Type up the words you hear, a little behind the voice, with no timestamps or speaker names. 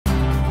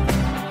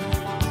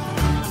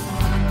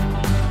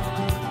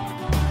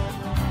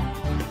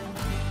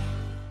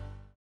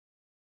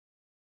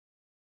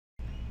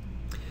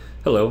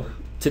Hello.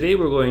 Today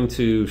we're going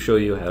to show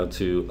you how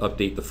to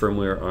update the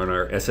firmware on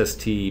our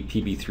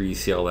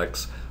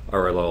SST-PB3-CLX-RLL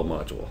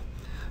module.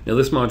 Now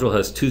this module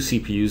has two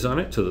CPUs on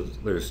it, so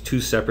there's two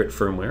separate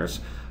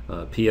firmwares,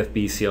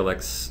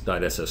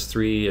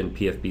 PFB-CLX.SS3 and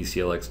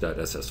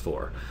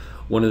PFB-CLX.SS4.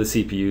 One of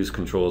the CPUs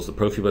controls the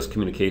Profibus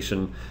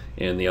communication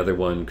and the other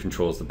one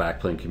controls the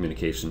backplane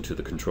communication to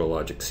the control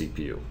logic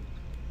CPU.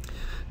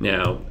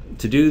 Now,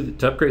 to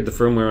upgrade the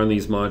firmware on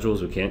these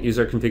modules, we can't use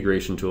our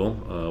configuration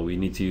tool. We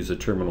need to use a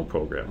terminal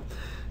program.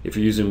 If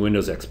you're using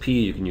Windows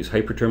XP, you can use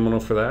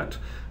Hyperterminal for that.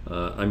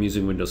 I'm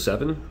using Windows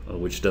 7,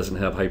 which doesn't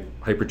have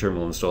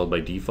Hyperterminal installed by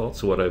default.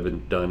 So what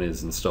I've done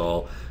is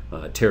install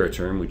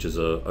Terraterm, which is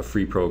a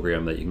free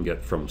program that you can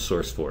get from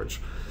SourceForge.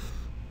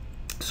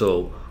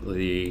 So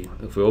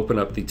if we open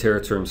up the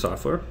Terraterm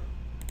software,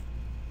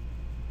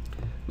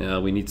 now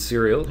we need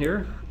serial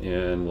here,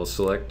 and we'll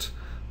select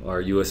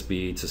our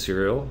USB to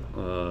serial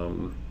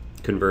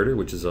converter,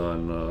 which is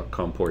on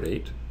COM port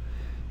 8.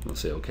 We'll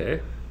say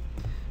OK.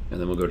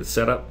 And then we'll go to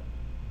Setup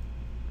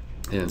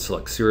and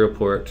select serial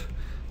port.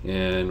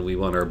 And we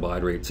want our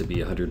baud rate to be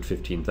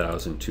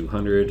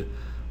 115,200,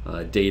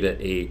 data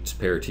 8,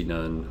 parity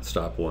none,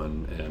 stop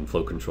 1, and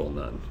flow control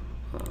none.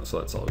 So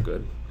that's all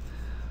good.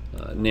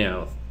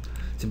 Now,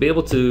 to be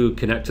able to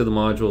connect to the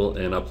module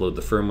and upload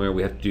the firmware,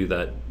 we have to do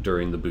that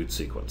during the boot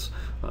sequence.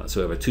 So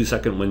we have a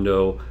 2-second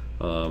window.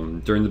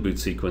 During the boot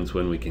sequence,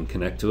 when we can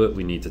connect to it,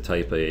 we need to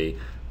type a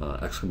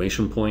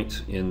exclamation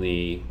point in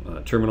the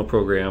terminal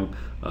program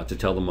to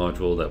tell the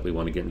module that we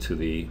want to get into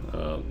the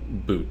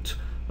boot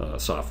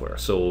software.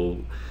 So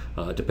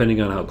depending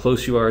on how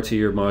close you are to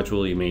your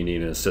module, you may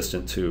need an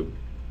assistant to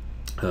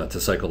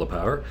cycle the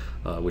power,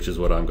 which is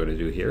what I'm going to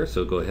do here.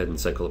 So go ahead and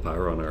cycle the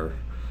power on our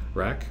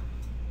rack.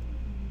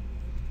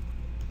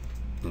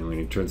 And when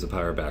it turns the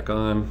power back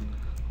on,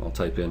 I'll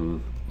type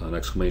in an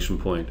exclamation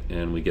point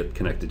and we get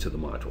connected to the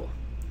module.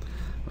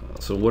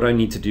 So what I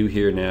need to do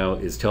here now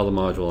is tell the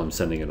module I'm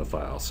sending it a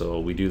file. So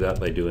we do that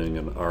by doing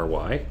an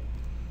RY.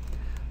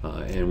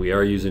 And we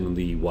are using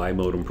the Y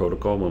modem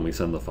protocol when we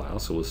send the file.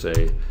 So we'll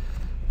say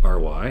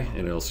RY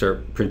and it'll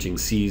start printing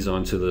C's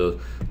onto the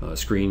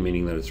screen,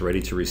 meaning that it's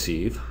ready to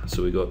receive.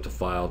 So we go up to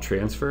File,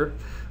 Transfer.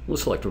 We'll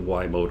select a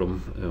Y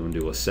modem and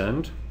do a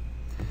send.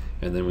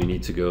 And then we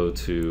need to go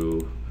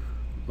to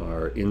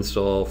our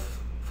install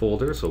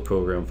folder, so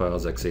program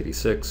files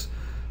x86,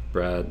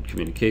 Brad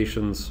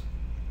communications,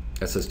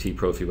 SST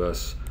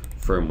Profibus,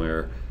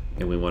 firmware,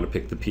 and we want to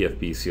pick the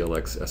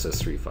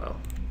PFB-CLX-SS3 file.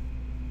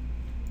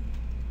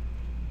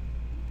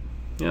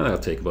 Yeah, that'll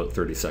take about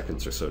 30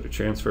 seconds or so to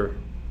transfer.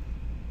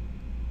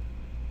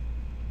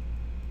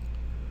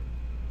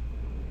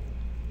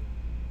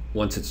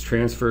 Once it's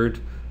transferred,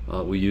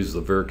 we use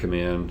the ver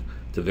command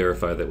to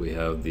verify that we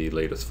have the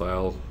latest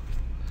file.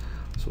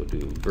 So we'll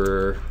do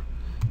ver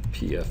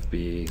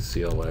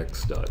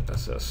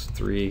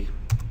PFB-CLX.SS3,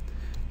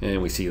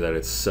 and we see that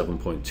it's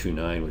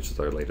 7.29, which is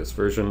our latest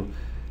version,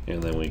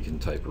 and then we can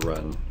type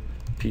run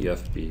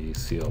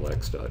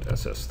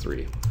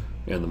PFB-CLX.SS3,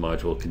 and the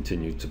module will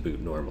continue to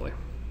boot normally.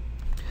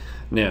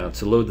 Now,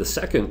 to load the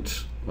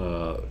second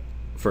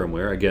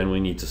firmware, again, we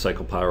need to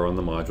cycle power on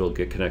the module,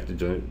 get connected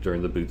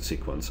during the boot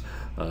sequence,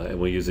 and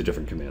we'll use a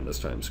different command this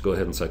time. So go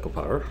ahead and cycle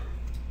power.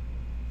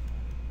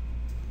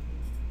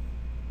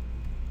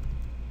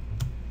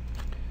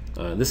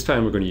 This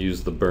time we're going to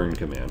use the burn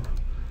command.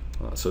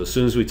 So as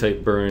soon as we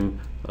type burn,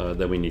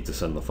 then we need to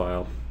send the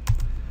file.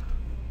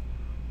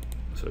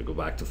 So we go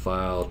back to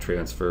File,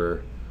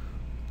 Transfer,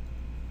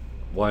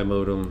 Y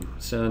modem,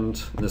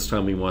 send. And this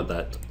time we want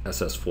that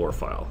SS4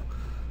 file.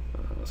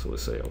 So we'll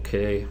say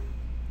OK.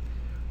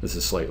 This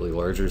is slightly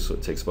larger, so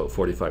it takes about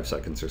 45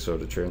 seconds or so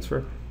to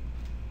transfer.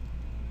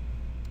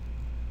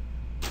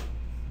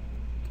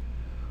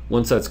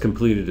 Once that's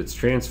completed its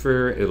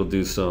transfer, it'll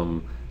do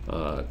some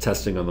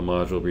testing on the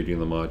module, reading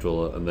the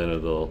module, and then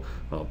it'll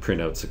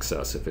print out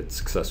success if it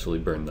successfully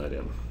burned that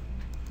in.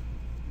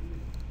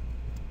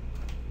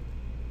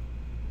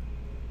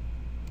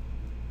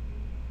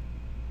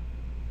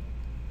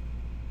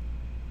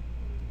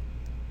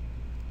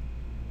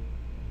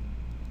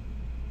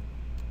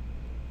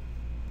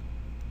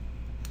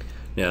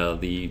 Now,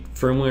 the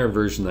firmware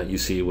version that you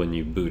see when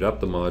you boot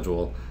up the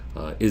module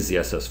is the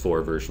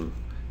SS4 version.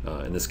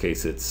 In this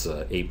case, it's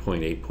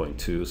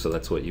 8.8.2, so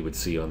that's what you would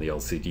see on the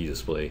LCD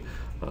display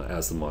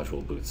as the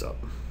module boots up.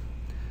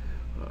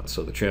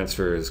 So the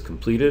transfer is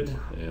completed,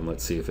 and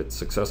let's see if it's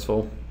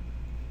successful.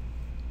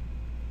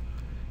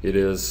 It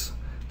is.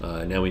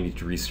 Now we need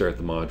to restart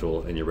the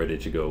module, and you're ready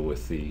to go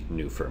with the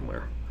new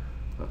firmware.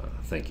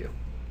 Thank you.